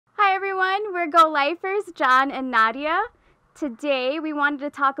everyone, we're Go Lifers, John and Nadia. Today we wanted to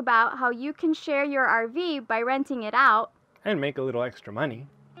talk about how you can share your RV by renting it out. And make a little extra money.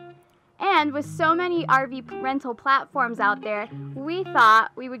 And with so many RV rental platforms out there, we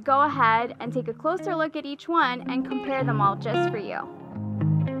thought we would go ahead and take a closer look at each one and compare them all just for you.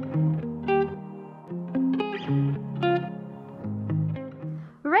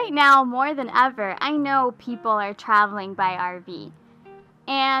 Right now, more than ever, I know people are traveling by RV.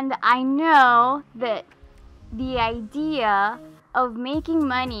 And I know that the idea of making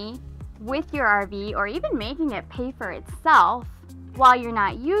money with your RV, or even making it pay for itself while you're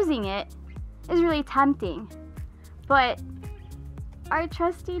not using it, is really tempting. But our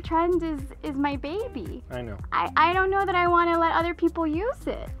trusty trend is my baby. I know. I don't know that I want to let other people use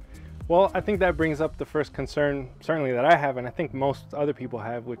it. Well, I think that brings up the first concern, certainly that I have, and I think most other people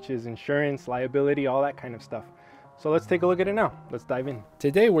have, which is insurance, liability, all that kind of stuff. So let's take a look at it now. Let's dive in.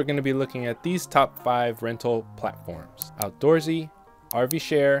 Today, we're going to be looking at these top 5 rental platforms: Outdoorsy, RV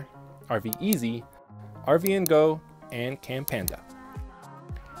Share, RV Easy, RV & Go, and Campanda.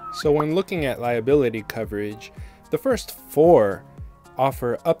 So when looking at liability coverage, the first 4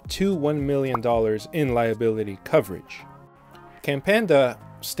 offer up to $1 million in liability coverage. Campanda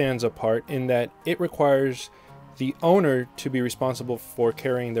stands apart in that it requires the owner to be responsible for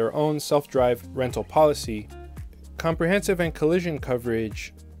carrying their own self-drive rental policy. Comprehensive and collision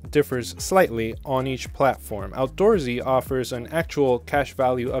coverage differs slightly on each platform. Outdoorsy offers an actual cash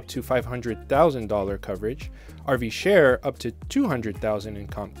value up to $500,000 coverage, RV Share up to $200,000 in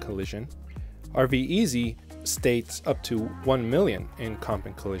comp collision, RV Easy states up to $1 million in comp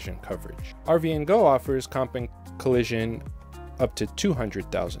and collision coverage. RV & Go offers comp and collision up to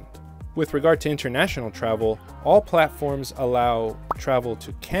 $200,000. With regard to international travel, all platforms allow travel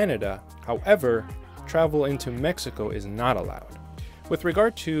to Canada. However, travel into Mexico is not allowed. With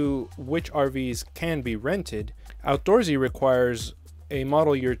regard to which RVs can be rented, Outdoorsy requires a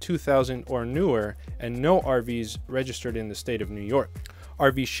model year 2000 or newer and no RVs registered in the state of New York.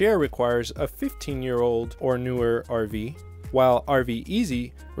 RV Share requires a 15-year-old or newer RV, while RV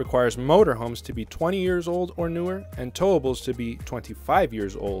Easy requires motorhomes to be 20 years old or newer and towables to be 25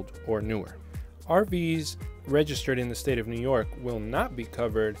 years old or newer. RVs registered in the state of New York will not be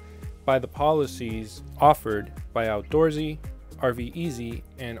covered by the policies offered by Outdoorsy, RV Easy,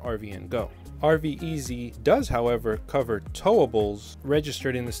 and RV & Go. RV Easy does, however, cover towables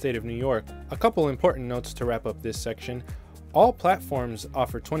registered in the state of New York. A couple important notes to wrap up this section. All platforms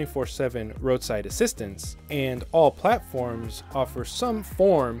offer 24/7 roadside assistance, and all platforms offer some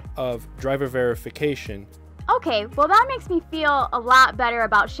form of driver verification. Okay, well that makes me feel a lot better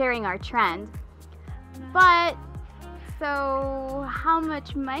about sharing our trend. But, so how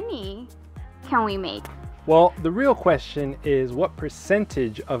much money can we make? Well, the real question is, what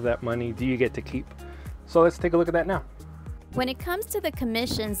percentage of that money do you get to keep? So let's take a look at that now. When it comes to the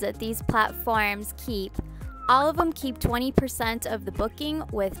commissions that these platforms keep, all of them keep 20% of the booking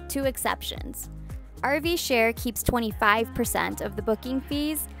with 2 exceptions. RV Share keeps 25% of the booking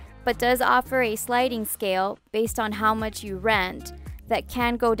fees, but does offer a sliding scale based on how much you rent that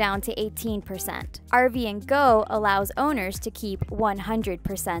can go down to 18%. RV & Go allows owners to keep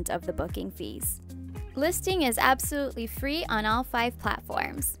 100% of the booking fees. Listing is absolutely free on all 5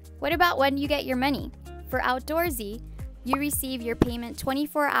 platforms. What about when you get your money? For Outdoorsy, you receive your payment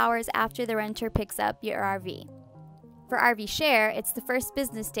 24 hours after the renter picks up your RV. For RV Share, it's the first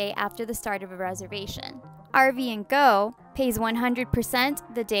business day after the start of a reservation. RV & Go pays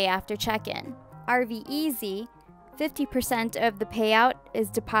 100% the day after check-in. RV Easy, 50% of the payout is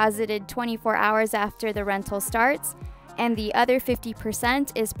deposited 24 hours after the rental starts, and the other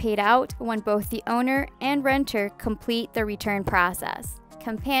 50% is paid out when both the owner and renter complete the return process.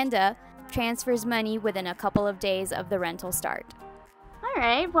 Campanda transfers money within a couple of days of the rental start.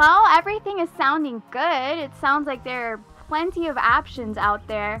 Alright, well, everything is sounding good. It sounds like there are plenty of options out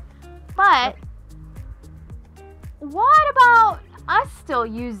there. But what about us still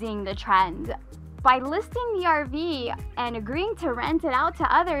using the trend? By listing the RV and agreeing to rent it out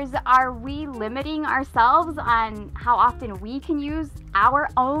to others, are we limiting ourselves on how often we can use our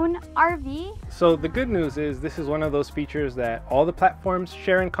own RV? So the good news is this is one of those features that all the platforms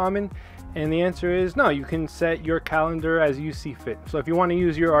share in common, and the answer is no. You can set your calendar as you see fit. So if you want to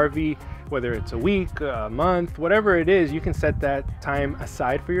use your RV, whether it's a week, a month, whatever it is, you can set that time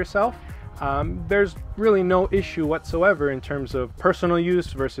aside for yourself. There's really no issue whatsoever in terms of personal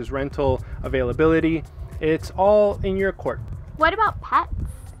use versus rental availability. It's all in your court. What about pets?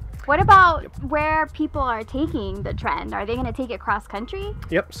 What about where people are taking the trend? Are they going to take it cross country?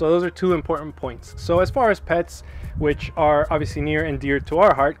 Yep, so those are two important points. So as far as pets, which are obviously near and dear to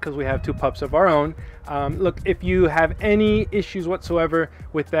our heart because we have two pups of our own, look, if you have any issues whatsoever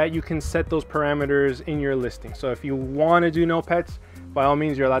with that, you can set those parameters in your listing. So if you want to do no pets, by all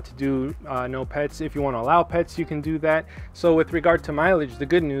means, you're allowed to do no pets. If you want to allow pets, you can do that. So with regard to mileage, the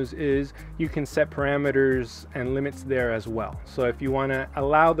good news is you can set parameters and limits there as well. So if you want to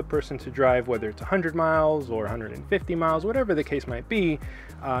allow the person to drive, whether it's 100 miles or 150 miles, whatever the case might be,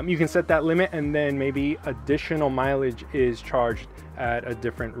 you can set that limit, and then maybe additional mileage is charged at a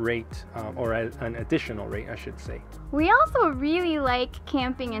different rate, or at an additional rate, I should say. We also really like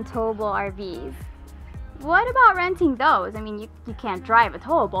camping and towable RVs. What about renting those? I mean, you can't drive a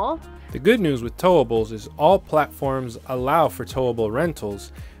towable. The good news with towables is all platforms allow for towable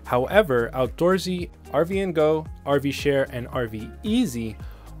rentals. However, Outdoorsy, RV & Go, RV Share, and RV Easy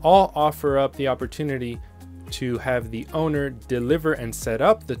all offer up the opportunity to have the owner deliver and set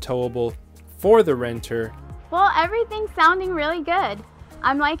up the towable for the renter. Well, everything's sounding really good.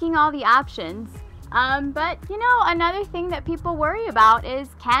 I'm liking all the options. But you know, another thing that people worry about is,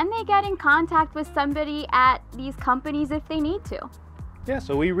 can they get in contact with somebody at these companies if they need to? Yeah,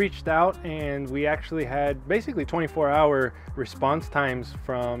 so we reached out and we actually had basically 24-hour response times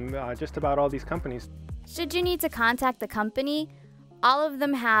from just about all these companies. Should you need to contact the company, all of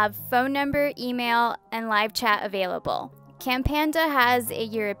them have phone number, email, and live chat available. Campanda has a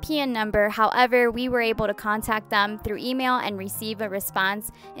European number, however, we were able to contact them through email and receive a response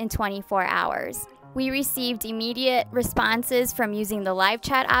in 24 hours. We received immediate responses from using the live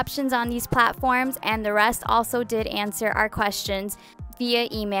chat options on these platforms, and the rest also did answer our questions via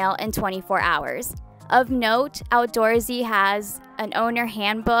email in 24 hours. Of note, Outdoorsy has an owner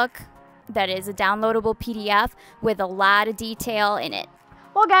handbook that is a downloadable PDF with a lot of detail in it.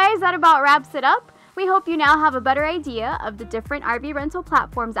 Well guys, that about wraps it up. We hope you now have a better idea of the different RV rental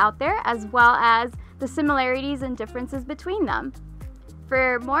platforms out there, as well as the similarities and differences between them.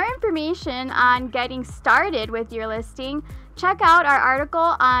 For more information on getting started with your listing, check out our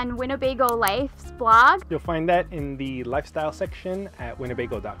article on Winnebago Life's blog. You'll find that in the lifestyle section at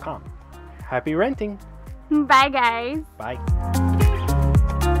winnebago.com. Happy renting! Bye guys! Bye!